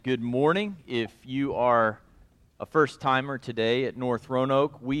Good morning. If you are a first-timer today at North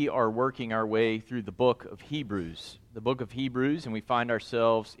Roanoke, we are working our way through the book of Hebrews. The book of Hebrews, and we find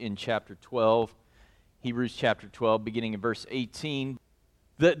ourselves in chapter 12, Hebrews chapter 12, beginning in verse 18.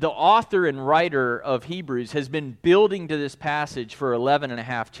 The author and writer of Hebrews has been building to this passage for 11 and a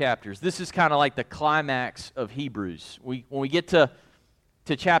half chapters. This is kind of like the climax of Hebrews. When we get to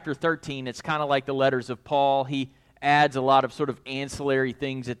chapter 13, it's kind of like the letters of Paul. He adds a lot of sort of ancillary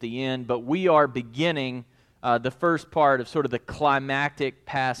things at the end, but we are beginning the first part of sort of the climactic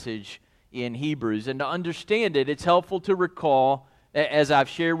passage in Hebrews. And to understand it, it's helpful to recall, as I've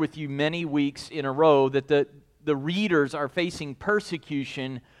shared with you many weeks in a row, that the readers are facing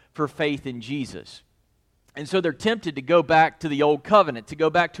persecution for faith in Jesus. And so they're tempted to go back to the old covenant, to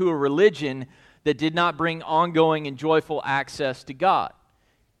go back to a religion that did not bring ongoing and joyful access to God.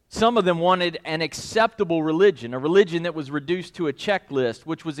 Some of them wanted an acceptable religion, a religion that was reduced to a checklist,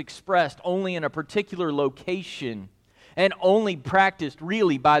 which was expressed only in a particular location and only practiced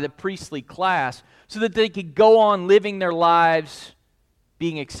really by the priestly class so that they could go on living their lives,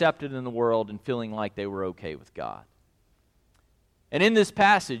 being accepted in the world and feeling like they were okay with God. And in this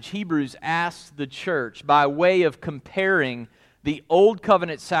passage, Hebrews asks the church, by way of comparing the old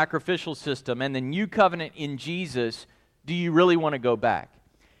covenant sacrificial system and the new covenant in Jesus, do you really want to go back?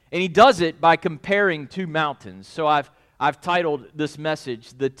 And he does it by comparing two mountains. So I've titled this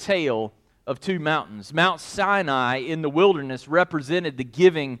message, The Tale of Two Mountains. Mount Sinai in the wilderness represented the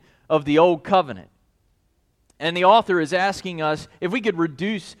giving of the old covenant. And the author is asking us if we could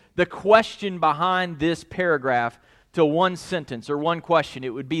reduce the question behind this paragraph to one sentence or one question, it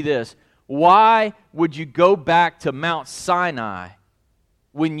would be this: why would you go back to Mount Sinai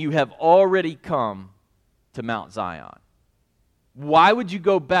when you have already come to Mount Zion? Why would you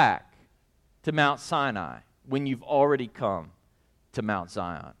go back to Mount Sinai when you've already come to Mount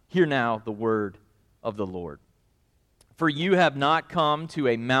Zion? Hear now the word of the Lord. For you have not come to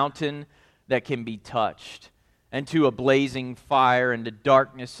a mountain that can be touched, and to a blazing fire, and to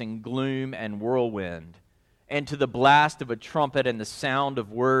darkness and gloom and whirlwind, and to the blast of a trumpet and the sound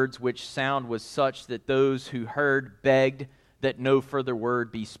of words, which sound was such that those who heard begged that no further word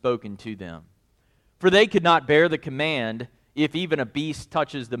be spoken to them. For they could not bear the command, if even a beast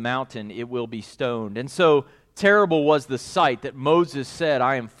touches the mountain, it will be stoned. And so terrible was the sight that Moses said,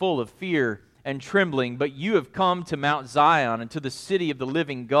 I am full of fear and trembling, but you have come to Mount Zion and to the city of the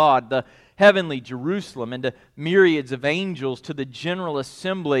living God, the heavenly Jerusalem, and to myriads of angels, to the general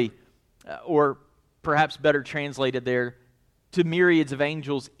assembly, or perhaps better translated there, to myriads of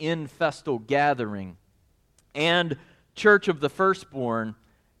angels in festal gathering, and church of the firstborn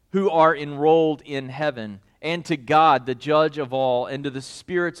who are enrolled in heaven, and to God, the judge of all, and to the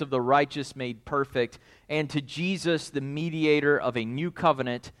spirits of the righteous made perfect, and to Jesus, the mediator of a new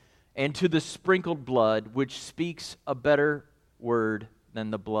covenant, and to the sprinkled blood, which speaks a better word than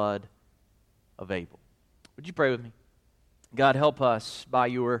the blood of Abel. Would you pray with me? God, help us by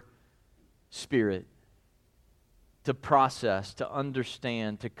your Spirit to process, to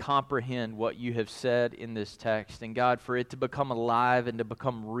understand, to comprehend what you have said in this text, and God, for it to become alive and to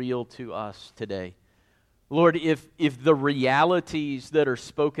become real to us today. Lord, if the realities that are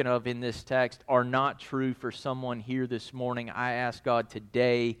spoken of in this text are not true for someone here this morning, I ask God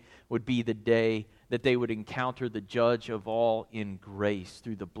today would be the day that they would encounter the judge of all in grace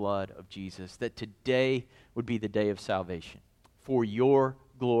through the blood of Jesus, that today would be the day of salvation for your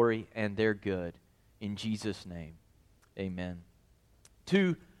glory and their good. In Jesus' name, amen.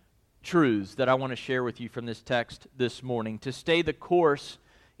 Two truths that I want to share with you from this text this morning. To stay the course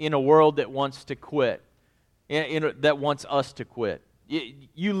in a world that wants to quit. That wants us to quit.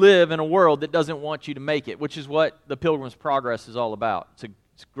 You live in a world that doesn't want you to make it, which is what The Pilgrim's Progress is all about. It's a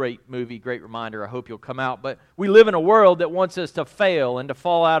great movie, great reminder. I hope you'll come out. But we live in a world that wants us to fail and to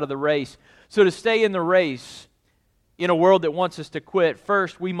fall out of the race. So to stay in the race in a world that wants us to quit,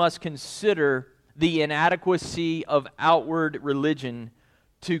 first we must consider the inadequacy of outward religion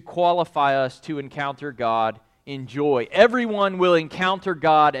to qualify us to encounter God in joy. Everyone will encounter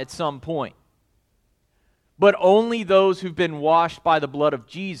God at some point. But only those who've been washed by the blood of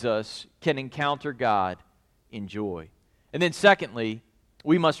Jesus can encounter God in joy. And then secondly,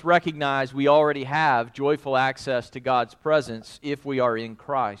 we must recognize we already have joyful access to God's presence if we are in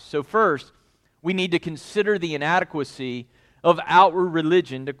Christ. So first, we need to consider the inadequacy of outward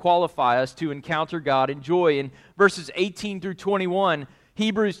religion to qualify us to encounter God in joy. In verses 18 through 21,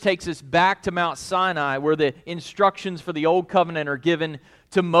 Hebrews takes us back to Mount Sinai, where the instructions for the Old Covenant are given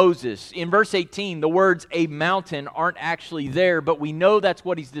to Moses. In verse 18, the words "a mountain" aren't actually there, but we know that's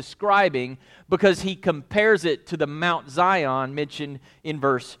what he's describing because he compares it to the Mount Zion mentioned in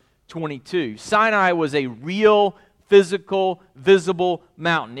verse 22. Sinai was a real, physical, visible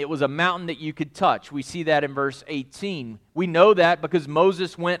mountain. It was a mountain that you could touch. We see that in verse 18. We know that because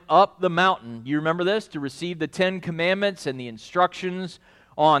Moses went up the mountain. You remember this? To receive the 10 Commandments and the instructions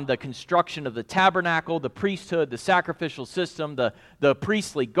on the construction of the tabernacle, the priesthood, the sacrificial system, the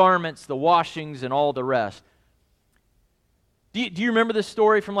priestly garments, the washings, and all the rest. Do you remember this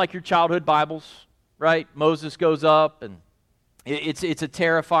story from like your childhood Bibles? Right? Moses goes up, and it's a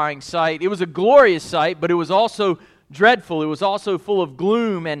terrifying sight. It was a glorious sight, but it was also dreadful. It was also full of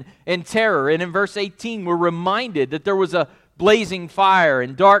gloom and terror. And in verse 18, we're reminded that there was a blazing fire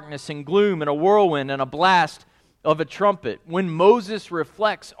and darkness and gloom and a whirlwind and a blast of a trumpet. When Moses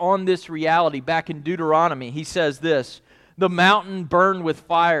reflects on this reality back in Deuteronomy, he says this: "The mountain burned with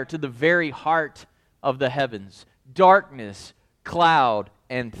fire to the very heart of the heavens, darkness, cloud,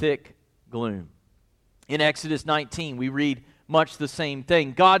 and thick gloom." In Exodus 19, we read much the same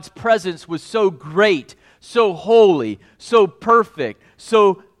thing. God's presence was so great, so holy, so perfect,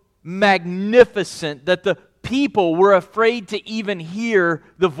 so magnificent that the people were afraid to even hear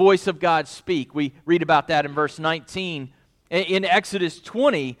the voice of God speak. We read about that in verse 19. In Exodus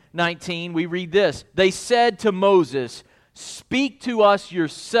 20:19, we read this: "They said to Moses, 'Speak to us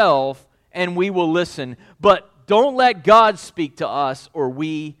yourself, and we will listen. But don't let God speak to us, or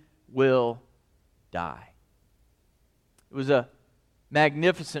we will die.'" It was a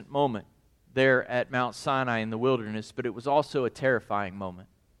magnificent moment there at Mount Sinai in the wilderness, but it was also a terrifying moment.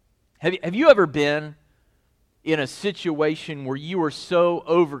 Have you ever been in a situation where you were so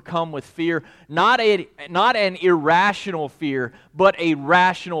overcome with fear, not an irrational fear, but a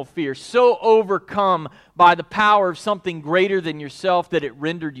rational fear, so overcome by the power of something greater than yourself that it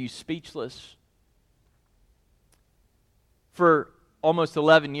rendered you speechless? For almost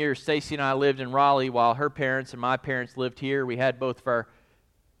 11 years, Stacy and I lived in Raleigh while her parents and my parents lived here. We had both of our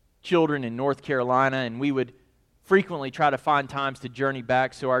children in North Carolina, and we would frequently try to find times to journey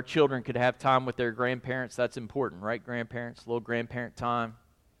back so our children could have time with their grandparents. That's important, right? Grandparents, little grandparent time.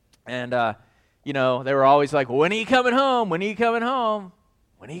 And, they were always like, "When are you coming home? When are you coming home?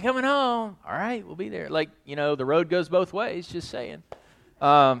 When are you coming home?" "All right, we'll be there." Like, the road goes both ways, just saying.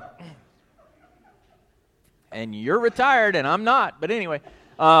 And you're retired and I'm not. But anyway,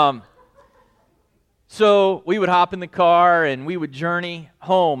 so we would hop in the car and we would journey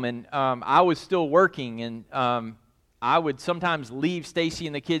home. And I was still working, and I would sometimes leave Stacy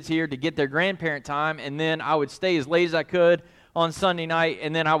and the kids here to get their grandparent time, and then I would stay as late as I could on Sunday night,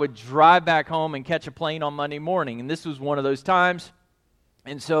 and then I would drive back home and catch a plane on Monday morning. And this was one of those times.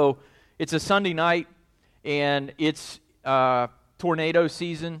 And so it's a Sunday night, and it's tornado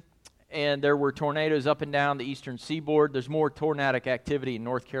season. And there were tornadoes up and down the eastern seaboard. There's more tornadic activity in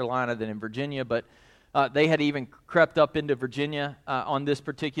North Carolina than in Virginia, but they had even crept up into Virginia on this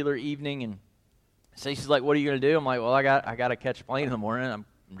particular evening. And Stacey's like, "What are you going to do?" I'm like, "Well, I got to catch a plane in the morning. I'm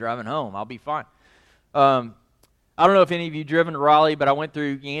driving home. I'll be fine." I don't know if any of you driven to Raleigh, but I went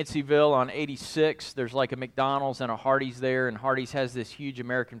through Yanceyville on 86. There's like a McDonald's and a Hardee's there, and Hardee's has this huge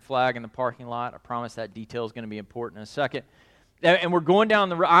American flag in the parking lot. I promise that detail is going to be important in a second. And we're going down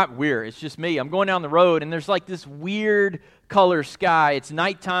the road. It's just me. I'm going down the road, and there's like this weird color sky. It's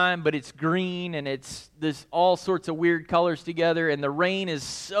nighttime, but it's green, and it's this all sorts of weird colors together. And the rain is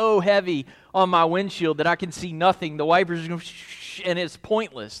so heavy on my windshield that I can see nothing. The wipers are going, and it's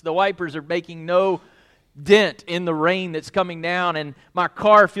pointless. The wipers are making no dent in the rain that's coming down, and my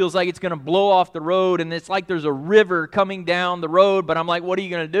car feels like it's going to blow off the road, and it's like there's a river coming down the road, but I'm like, what are you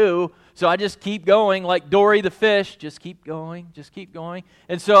going to do? So I just keep going like Dory the fish, just keep going.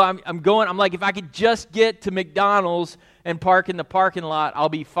 And so I'm going, I'm like, if I could just get to McDonald's and park in the parking lot, I'll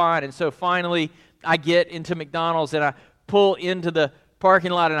be fine. And so finally I get into McDonald's and I pull into the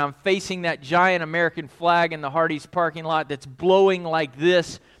parking lot, and I'm facing that giant American flag in the Hardee's parking lot that's blowing like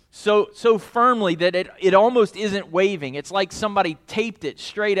this, so firmly that it almost isn't waving. It's like somebody taped it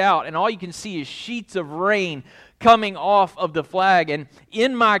straight out, and all you can see is sheets of rain coming off of the flag. And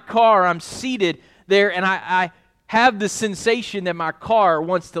in my car, I'm seated there, and I have the sensation that my car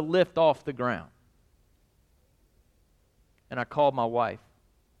wants to lift off the ground. And I called my wife,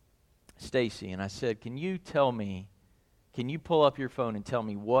 Stacy, and I said, can you pull up your phone and tell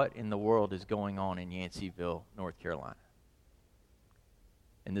me what in the world is going on in Yanceyville, North Carolina?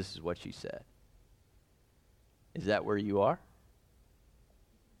 And this is what she said. Is that where you are?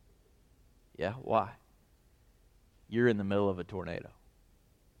 Yeah, why? You're in the middle of a tornado.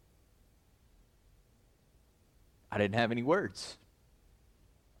 I didn't have any words.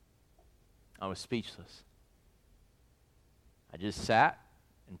 I was speechless. I just sat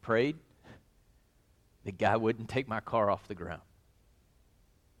and prayed that God wouldn't take my car off the ground.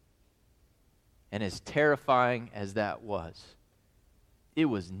 And as terrifying as that was, it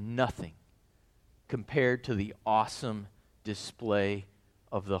was nothing compared to the awesome display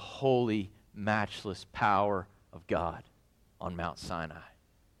of the holy, matchless power of God on Mount Sinai.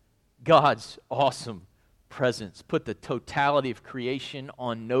 God's awesome presence put the totality of creation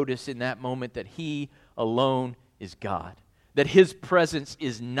on notice in that moment that He alone is God. That His presence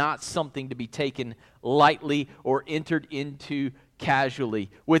is not something to be taken lightly or entered into casually.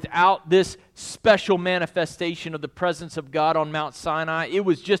 Without this special manifestation of the presence of God on Mount Sinai, it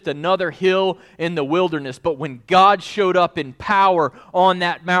was just another hill in the wilderness. But when God showed up in power on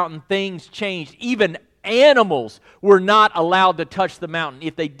that mountain, things changed. Even animals were not allowed to touch the mountain.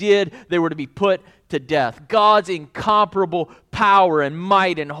 If they did, they were to be put to death. God's incomparable power and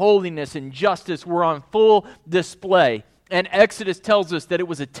might and holiness and justice were on full display. And Exodus tells us that it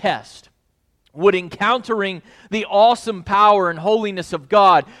was a test. Would encountering the awesome power and holiness of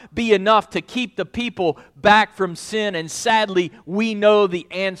God be enough to keep the people back from sin? And sadly, we know the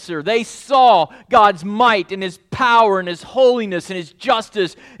answer. They saw God's might and His power and His holiness and His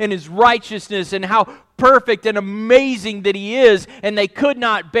justice and His righteousness and how perfect and amazing that He is, and they could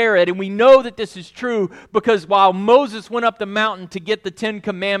not bear it. And we know that this is true because while Moses went up the mountain to get the 10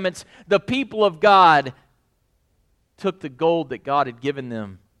 Commandments, the people of God took the gold that God had given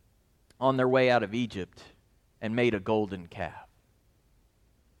them on their way out of Egypt and made a golden calf.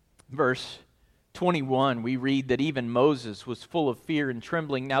 Verse 21, we read that even Moses was full of fear and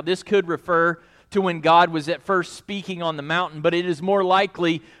trembling. Now, this could refer to when God was at first speaking on the mountain, but it is more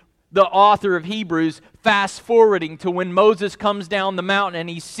likely the author of Hebrews fast forwarding to when Moses comes down the mountain and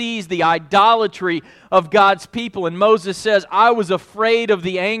he sees the idolatry of God's people. And Moses says, I was afraid of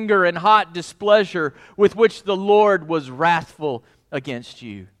the anger and hot displeasure with which the Lord was wrathful against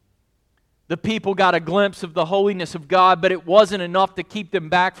you. The people got a glimpse of the holiness of God, but it wasn't enough to keep them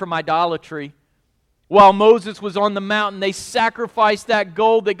back from idolatry. While Moses was on the mountain, they sacrificed that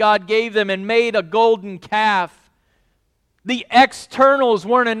gold that God gave them and made a golden calf. The externals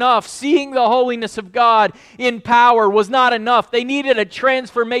weren't enough. Seeing the holiness of God in power was not enough. They needed a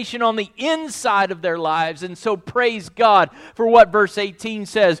transformation on the inside of their lives. And so praise God for what verse 18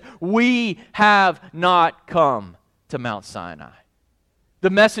 says. We have not come to Mount Sinai. The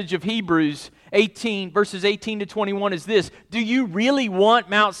message of Hebrews 18, verses 18 to 21 is this. Do you really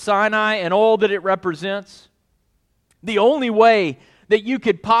want Mount Sinai and all that it represents? The only way that you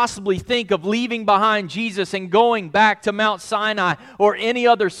could possibly think of leaving behind Jesus and going back to Mount Sinai or any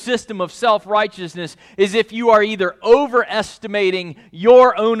other system of self-righteousness is if you are either overestimating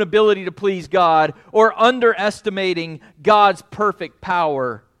your own ability to please God or underestimating God's perfect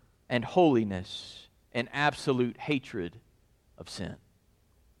power and holiness and absolute hatred of sin.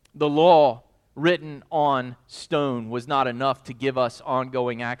 The law written on stone was not enough to give us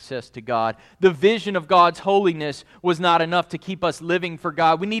ongoing access to God. The vision of God's holiness was not enough to keep us living for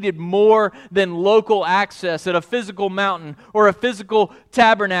God. We needed more than local access at a physical mountain or a physical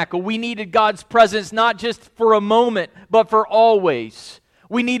tabernacle. We needed God's presence not just for a moment, but for always.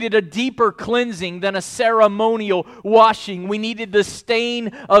 We needed a deeper cleansing than a ceremonial washing. We needed the stain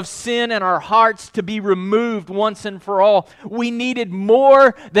of sin in our hearts to be removed once and for all. We needed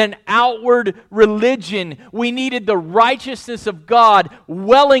more than outward religion. We needed the righteousness of God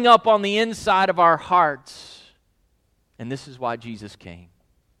welling up on the inside of our hearts. And this is why Jesus came.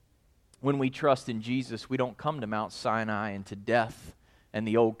 When we trust in Jesus, we don't come to Mount Sinai and to death and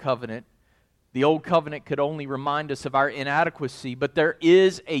the old covenant. The old covenant could only remind us of our inadequacy, but there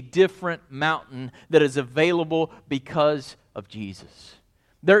is a different mountain that is available because of Jesus.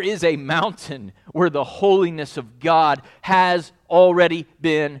 There is a mountain where the holiness of God has already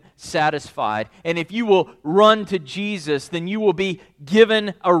been satisfied. And if you will run to Jesus, then you will be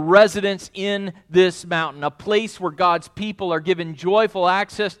given a residence in this mountain, a place where God's people are given joyful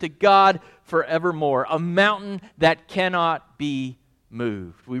access to God forevermore, a mountain that cannot be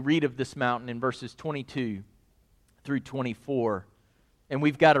moved. We read of this mountain in verses 22 through 24, and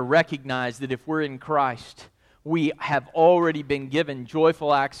we've got to recognize that if we're in Christ, we have already been given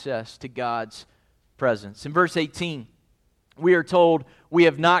joyful access to God's presence. In verse 18, we are told we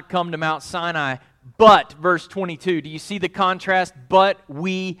have not come to Mount Sinai, but, verse 22, do you see the contrast? But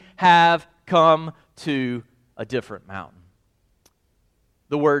we have come to a different mountain.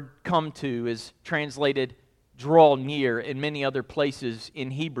 The word come to is translated draw near in many other places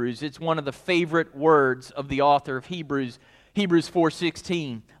in Hebrews. It's one of the favorite words of the author of Hebrews. Hebrews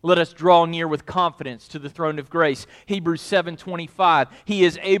 4:16, let us draw near with confidence to the throne of grace. Hebrews 7:25, He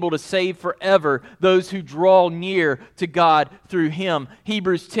is able to save forever those who draw near to God through Him.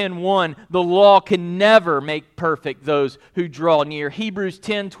 Hebrews 10:1, the law can never make perfect those who draw near. Hebrews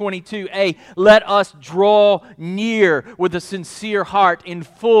 10:22a, let us draw near with a sincere heart in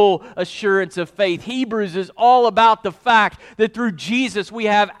full assurance of faith. Hebrews is all about the fact that through Jesus we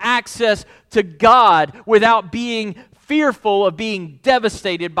have access to God without being fearful of being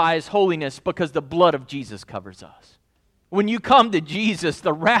devastated by His holiness because the blood of Jesus covers us. When you come to Jesus,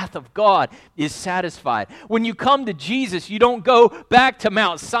 the wrath of God is satisfied. When you come to Jesus, you don't go back to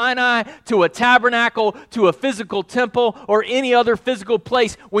Mount Sinai, to a tabernacle, to a physical temple, or any other physical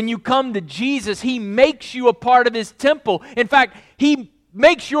place. When you come to Jesus, He makes you a part of His temple. In fact, He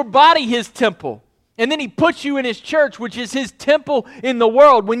makes your body His temple. And then He puts you in His church, which is His temple in the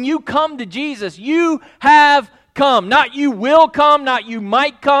world. When you come to Jesus, you have come. Not you will come, not you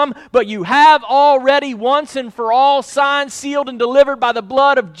might come, but you have already once and for all, signed, sealed, and delivered by the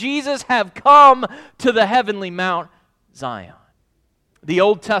blood of Jesus, have come to the heavenly Mount Zion. The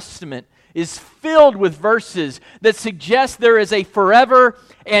Old Testament is filled with verses that suggest there is a forever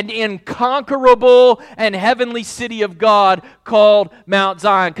and inconquerable and heavenly city of God called Mount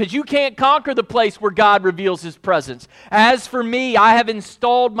Zion. Because you can't conquer the place where God reveals His presence. As for me, I have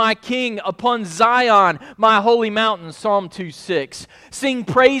installed my King upon Zion, my holy mountain, Psalm 2:6. Sing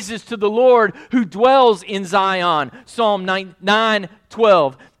praises to the Lord who dwells in Zion, Psalm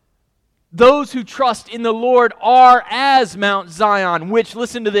 9:12. Those who trust in the Lord are as Mount Zion, which,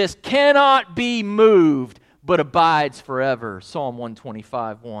 listen to this, cannot be moved, but abides forever. Psalm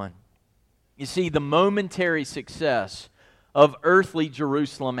 125:1. You see, the momentary success of earthly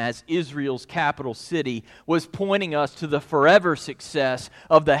Jerusalem as Israel's capital city was pointing us to the forever success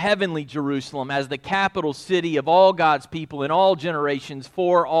of the heavenly Jerusalem as the capital city of all God's people in all generations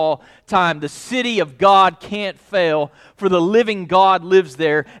for all time. The city of God can't fail, for the living God lives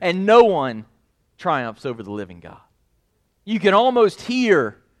there, and no one triumphs over the living God. You can almost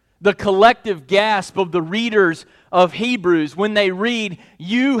hear the collective gasp of the readers of Hebrews when they read,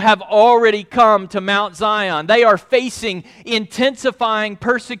 you have already come to Mount Zion. They are facing intensifying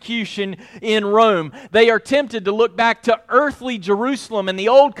persecution in Rome. They are tempted to look back to earthly Jerusalem and the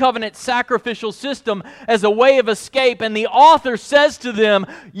Old Covenant sacrificial system as a way of escape. And the author says to them,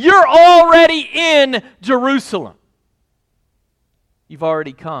 you're already in Jerusalem. You've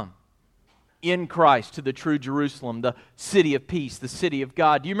already come in Christ to the true Jerusalem, the city of peace, the city of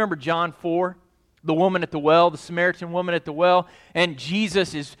God. Do you remember John 4? The woman at the well, the Samaritan woman at the well, and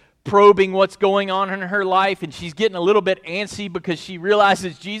Jesus is probing what's going on in her life, and she's getting a little bit antsy because she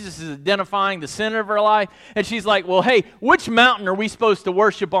realizes Jesus is identifying the center of her life, and she's like, well, hey, which mountain are we supposed to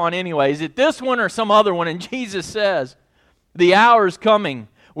worship on anyway? Is it this one or some other one? And Jesus says, the hour is coming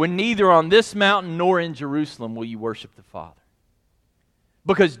when neither on this mountain nor in Jerusalem will you worship the Father.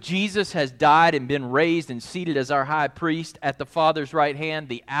 Because Jesus has died and been raised and seated as our high priest at the Father's right hand,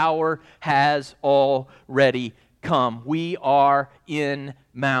 the hour has already come. We are in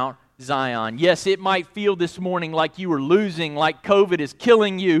Mount Zion. Yes, it might feel this morning like you are losing, like COVID is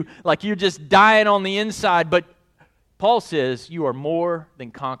killing you, like you're just dying on the inside, but Paul says you are more than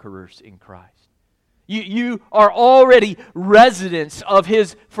conquerors in Christ. You are already residents of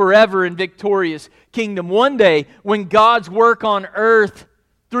His forever and victorious kingdom. One day, when God's work on earth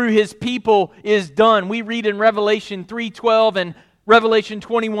through His people is done, we read in Revelation 3:12 and Revelation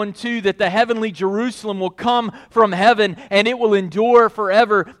 21:2 that the heavenly Jerusalem will come from heaven and it will endure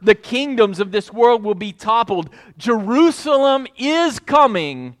forever. The kingdoms of this world will be toppled. Jerusalem is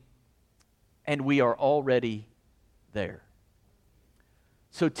coming, and we are already there.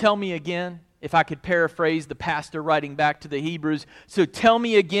 So tell me again, if I could paraphrase the pastor writing back to the Hebrews, so tell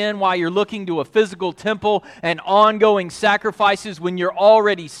me again why you're looking to a physical temple and ongoing sacrifices when you're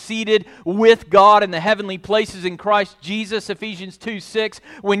already seated with God in the heavenly places in Christ Jesus, Ephesians 2:6,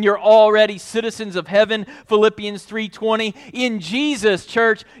 when you're already citizens of heaven, Philippians 3:20. In Jesus,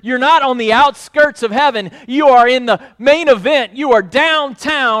 church, you're not on the outskirts of heaven. You are in the main event. You are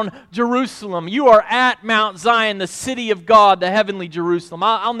downtown Jerusalem. You are at Mount Zion, the city of God, the heavenly Jerusalem.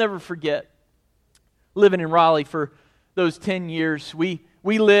 I'll never forget living in Raleigh for those 10 years. We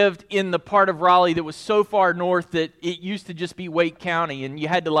lived in the part of Raleigh that was so far north that it used to just be Wake County, and you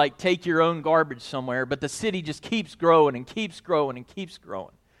had to take your own garbage somewhere, but the city just keeps growing and keeps growing and keeps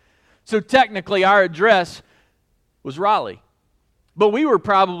growing. So technically our address was Raleigh, but we were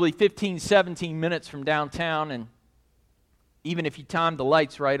probably 15, 17 minutes from downtown, and even if you timed the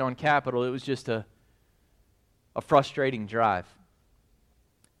lights right on Capitol, it was just a frustrating drive.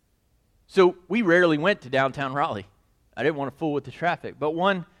 So we rarely went to downtown Raleigh. I didn't want to fool with the traffic. But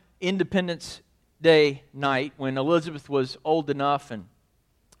one Independence Day night, when Elizabeth was old enough and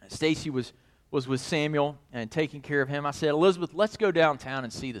Stacy was with Samuel and taking care of him, I said, Elizabeth, let's go downtown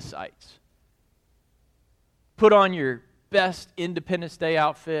and see the sights. Put on your best Independence Day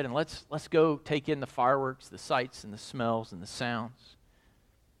outfit and let's go take in the fireworks, the sights and the smells and the sounds.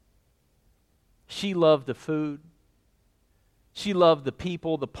 She loved the food. She loved the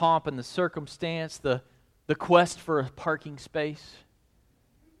people, the pomp and the circumstance, the quest for a parking space,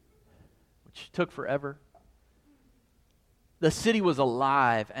 which took forever. The city was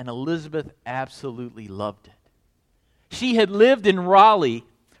alive, and Elizabeth absolutely loved it. She had lived in Raleigh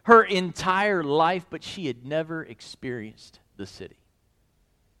her entire life, but she had never experienced the city.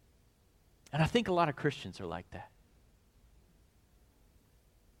 And I think a lot of Christians are like that.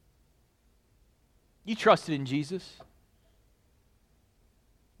 You trusted in Jesus.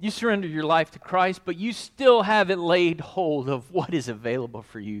 You surrendered your life to Christ, but you still haven't laid hold of what is available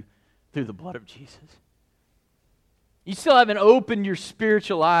for you through the blood of Jesus. You still haven't opened your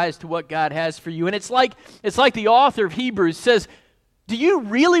spiritual eyes to what God has for you. And it's like the author of Hebrews says, do you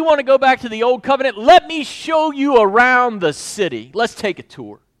really want to go back to the old covenant? Let me show you around the city. Let's take a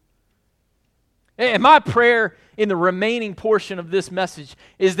tour. And my prayer in the remaining portion of this message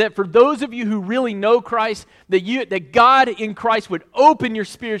is that for those of you who really know Christ, that God in Christ would open your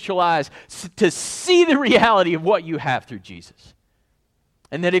spiritual eyes to see the reality of what you have through Jesus.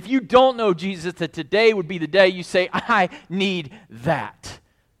 And that if you don't know Jesus, that today would be the day you say, I need that.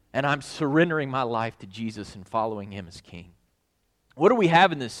 And I'm surrendering my life to Jesus and following Him as King. What do we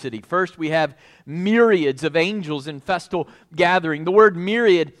have in this city? First, we have myriads of angels in festal gathering. The word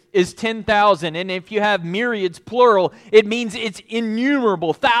myriad is 10,000, and if you have myriads, plural, it means it's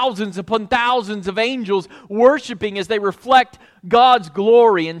innumerable, thousands upon thousands of angels worshiping as they reflect God's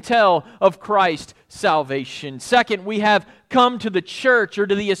glory and tell of Christ's salvation. Second, we have come to the church or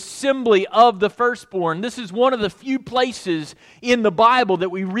to the assembly of the firstborn. This is one of the few places in the Bible that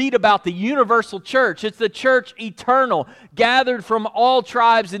we read about the universal church. It's the church eternal, gathered from all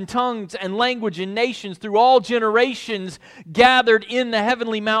tribes and tongues and language and nations through all generations, gathered in the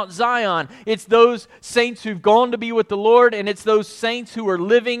heavenly Mount Zion. It's those saints who've gone to be with the Lord, and it's those saints who are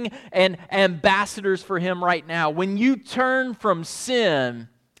living and ambassadors for Him right now. When you turn from sin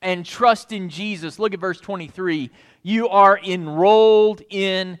and trust in Jesus, look at verse 23, you are enrolled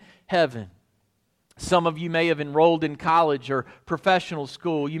in heaven. Some of you may have enrolled in college or professional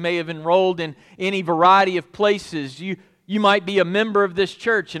school. You may have enrolled in any variety of places. You might be a member of this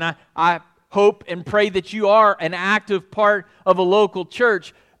church, and I hope and pray that you are an active part of a local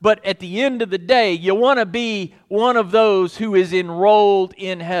church. But at the end of the day, you want to be one of those who is enrolled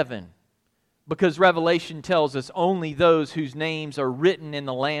in heaven. Because Revelation tells us only those whose names are written in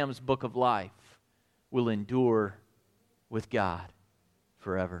the Lamb's book of life will endure with God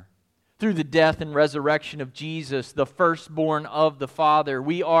forever. Through the death and resurrection of Jesus, the firstborn of the Father,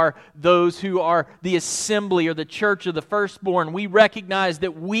 we are those who are the assembly or the church of the firstborn. We recognize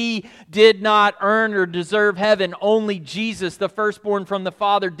that we did not earn or deserve heaven. Only Jesus, the firstborn from the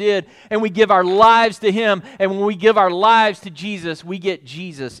Father, did. And we give our lives to Him. And when we give our lives to Jesus, we get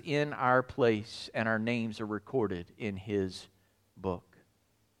Jesus in our place. And our names are recorded in His book.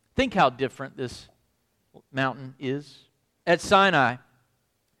 Think how different this mountain is. At Sinai,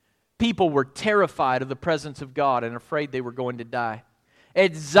 people were terrified of the presence of God and afraid they were going to die.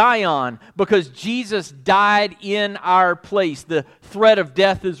 At Zion, because Jesus died in our place, the threat of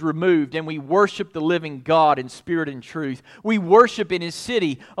death is removed, and we worship the living God in spirit and truth. We worship in His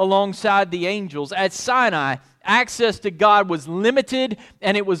city alongside the angels. At Sinai, access to God was limited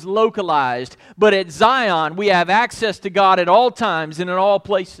and it was localized. But at Zion, we have access to God at all times and in all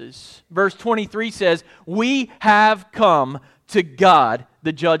places. Verse 23 says, we have come to God,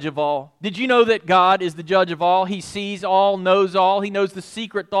 the judge of all. Did you know that God is the judge of all? He sees all, knows all. He knows the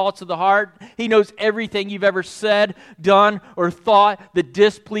secret thoughts of the heart. He knows everything you've ever said, done, or thought that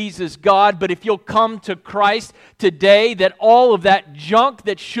displeases God. But if you'll come to Christ today, that all of that junk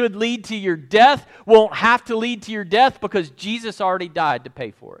that should lead to your death won't have to lead to your death because Jesus already died to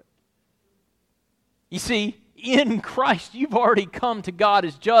pay for it. You see, in Christ, you've already come to God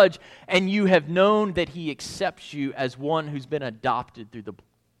as judge, and you have known that He accepts you as one who's been adopted through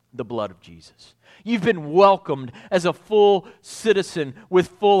the blood of Jesus. You've been welcomed as a full citizen with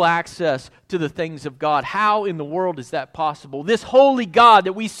full access to the things of God. How in the world is that possible? This holy God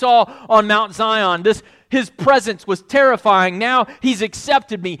that we saw on Mount Zion, His presence was terrifying. Now He's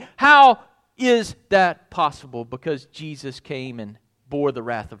accepted me. How is that possible? Because Jesus came and bore the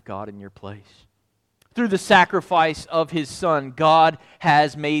wrath of God in your place. Through the sacrifice of His Son, God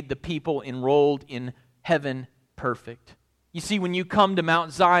has made the people enrolled in heaven perfect. You see, when you come to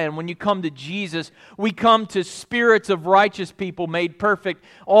Mount Zion, when you come to Jesus, we come to spirits of righteous people made perfect.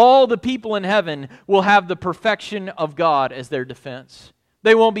 All the people in heaven will have the perfection of God as their defense.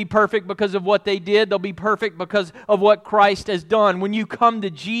 They won't be perfect because of what they did. They'll be perfect because of what Christ has done. When you come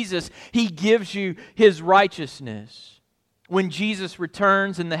to Jesus, He gives you His righteousness. When Jesus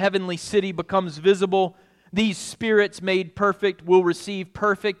returns and the heavenly city becomes visible, these spirits made perfect will receive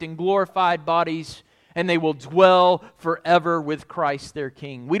perfect and glorified bodies, and they will dwell forever with Christ their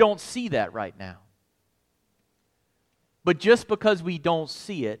King. We don't see that right now. But just because we don't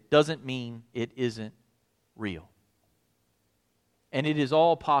see it doesn't mean it isn't real. And it is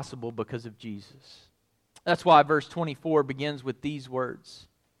all possible because of Jesus. That's why verse 24 begins with these words.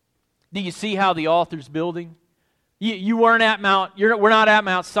 Do you see how the author's building? You weren't at we're not at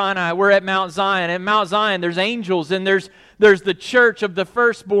Mount Sinai, we're at Mount Zion. At Mount Zion there's angels, and there's the church of the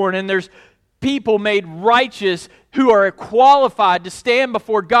firstborn, and there's people made righteous who are qualified to stand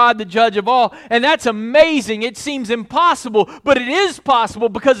before God, the judge of all. And that's amazing. It seems impossible, but it is possible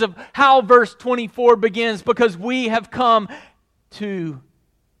because of how verse 24 begins, because we have come to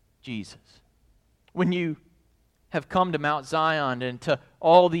Jesus. When you have come to Mount Zion and to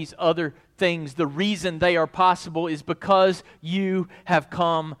all these other things, the reason they are possible is because you have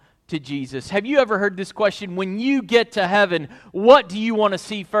come to Jesus. Have you ever heard this question? When you get to heaven, what do you want to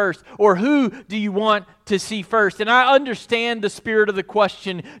see first? Or who do you want to see first? And I understand the spirit of the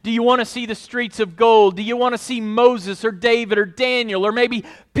question. Do you want to see the streets of gold? Do you want to see Moses or David or Daniel or maybe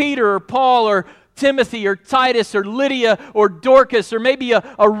Peter or Paul or Timothy or Titus or Lydia or Dorcas or maybe a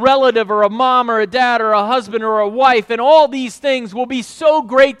relative or a mom or a dad or a husband or a wife? And all these things will be so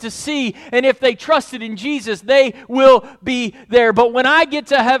great to see. And if they trusted in Jesus, they will be there. But when I get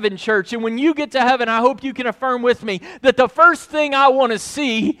to heaven, church, and when you get to heaven, I hope you can affirm with me that the first thing I want to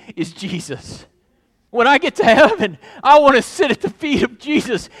see is Jesus. When I get to heaven, I want to sit at the feet of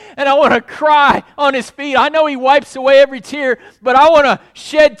Jesus and I want to cry on His feet. I know He wipes away every tear, but I want to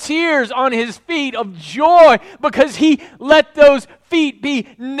shed tears on His feet of joy because He let those feet be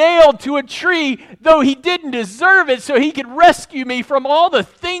nailed to a tree, though He didn't deserve it, so He could rescue me from all the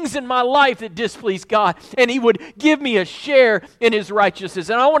things in my life that displease God, and He would give me a share in His righteousness.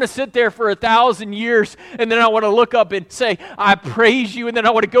 And I want to sit there for 1,000 years, and then I want to look up and say, I praise You, and then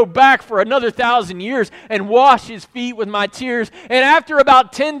I want to go back for another 1,000 years and wash His feet with my tears. And after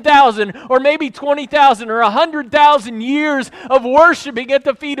about 10,000 or maybe 20,000 or 100,000 years of worshiping at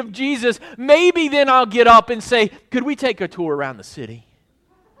the feet of Jesus, maybe then I'll get up and say, could we take a tour around the city?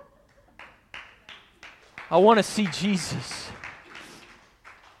 I want to see Jesus.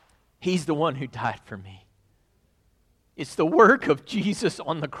 He's the one who died for me. It's the work of Jesus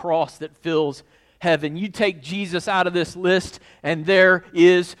on the cross that fills heaven. You take Jesus out of this list and there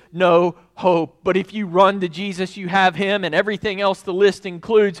is no hope. But if you run to Jesus, you have Him and everything else the list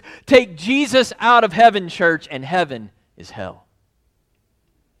includes. Take Jesus out of heaven, church, and heaven is hell.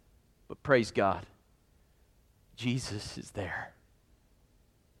 But praise God, Jesus is there.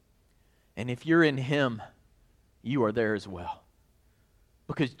 And if you're in Him, you are there as well.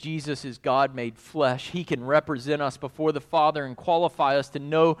 Because Jesus is God made flesh. He can represent us before the Father and qualify us to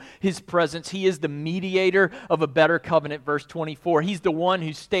know His presence. He is the mediator of a better covenant, verse 24. He's the one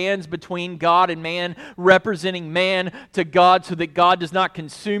who stands between God and man, representing man to God so that God does not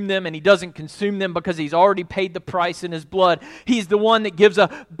consume them, and He doesn't consume them because He's already paid the price in His blood. He's the one that gives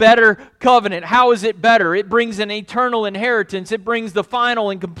a better covenant. How is it better? It brings an eternal inheritance. It brings the final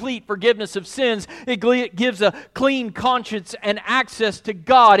and complete forgiveness of sins. It gives a clean conscience and access to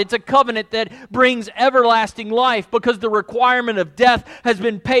God. It's a covenant that brings everlasting life because the requirement of death has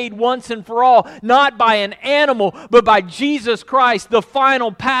been paid once and for all, not by an animal, but by Jesus Christ, the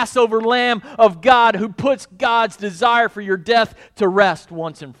final Passover Lamb of God who puts God's desire for your death to rest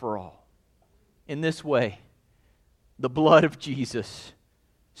once and for all. In this way, the blood of Jesus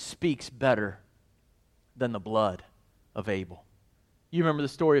speaks better than the blood of Abel. You remember the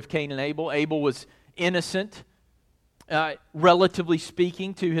story of Cain and Abel? Abel was innocent, relatively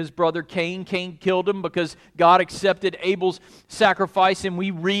speaking, to his brother Cain. Cain killed him because God accepted Abel's sacrifice, and we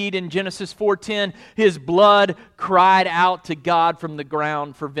read in Genesis 4:10, his blood cried out to God from the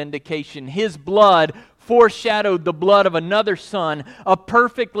ground for vindication. His blood foreshadowed the blood of another son, a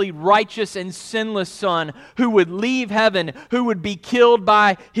perfectly righteous and sinless son who would leave heaven, who would be killed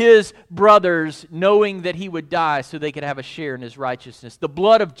by his brothers, knowing that he would die so they could have a share in his righteousness. The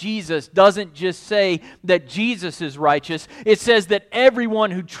blood of Jesus doesn't just say that Jesus is righteous, it says that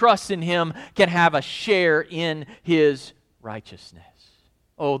everyone who trusts in Him can have a share in His righteousness.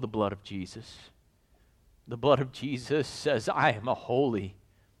 Oh, the blood of Jesus. The blood of Jesus says, I am a holy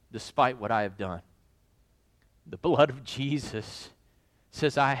despite what I have done. The blood of Jesus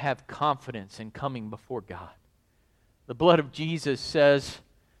says, I have confidence in coming before God. The blood of Jesus says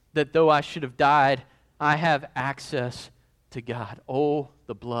that though I should have died, I have access to God. Oh,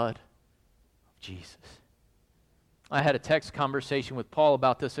 the blood of Jesus. I had a text conversation with Paul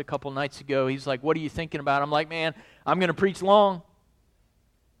about this a couple nights ago. He's like, what are you thinking about? I'm like, man, I'm going to preach long.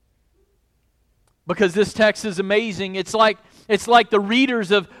 Because this text is amazing. It's like the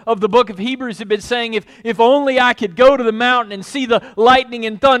readers of the book of Hebrews have been saying, if only I could go to the mountain and see the lightning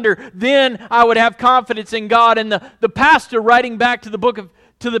and thunder, then I would have confidence in God. And the pastor writing back to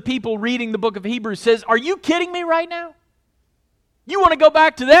the people reading the book of Hebrews says, are you kidding me right now? You want to go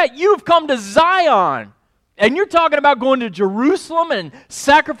back to that? You've come to Zion. And you're talking about going to Jerusalem and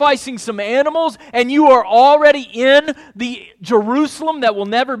sacrificing some animals, and you are already in the Jerusalem that will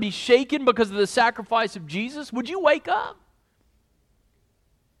never be shaken because of the sacrifice of Jesus? Would you wake up?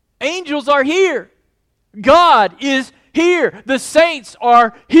 Angels are here. God is here. The saints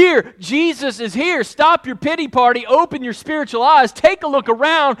are here. Jesus is here. Stop your pity party. Open your spiritual eyes. Take a look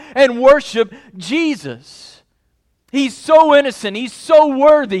around and worship Jesus. He's so innocent, He's so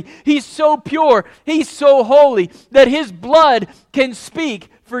worthy, He's so pure, He's so holy that His blood can speak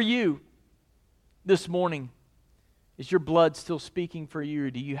for you. This morning, is your blood still speaking for you,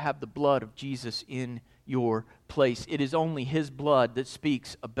 or do you have the blood of Jesus in your place? It is only His blood that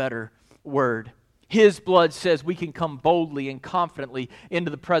speaks a better word. His blood says we can come boldly and confidently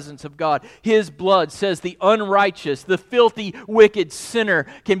into the presence of God. His blood says the unrighteous, the filthy, wicked sinner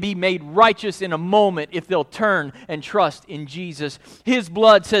can be made righteous in a moment if they'll turn and trust in Jesus. His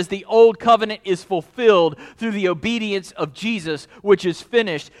blood says the old covenant is fulfilled through the obedience of Jesus, which is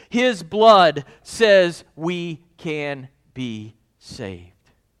finished. His blood says we can be saved.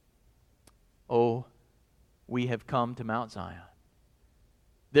 Oh, we have come to Mount Zion.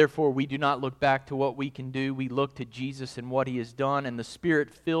 Therefore, we do not look back to what we can do. We look to Jesus and what He has done, and the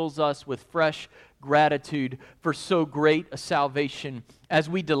Spirit fills us with fresh gratitude for so great a salvation as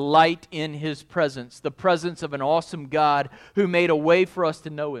we delight in His presence, the presence of an awesome God who made a way for us to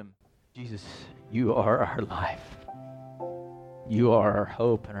know Him. Jesus, You are our life. You are our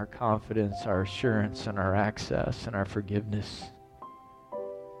hope and our confidence, our assurance and our access and our forgiveness.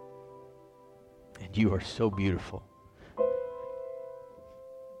 And You are so beautiful.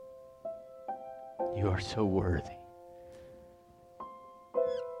 You are so worthy.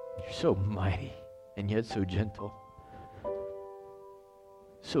 You're so mighty and yet so gentle.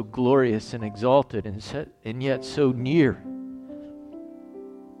 So glorious and exalted and yet so near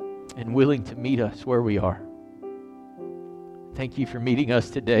and willing to meet us where we are. Thank You for meeting us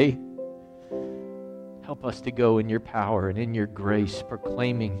today. Help us to go in Your power and in Your grace,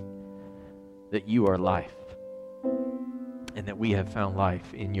 proclaiming that You are life and that we have found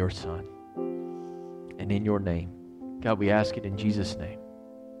life in Your Son. And in Your name. God, we ask it in Jesus' name.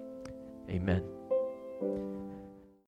 Amen.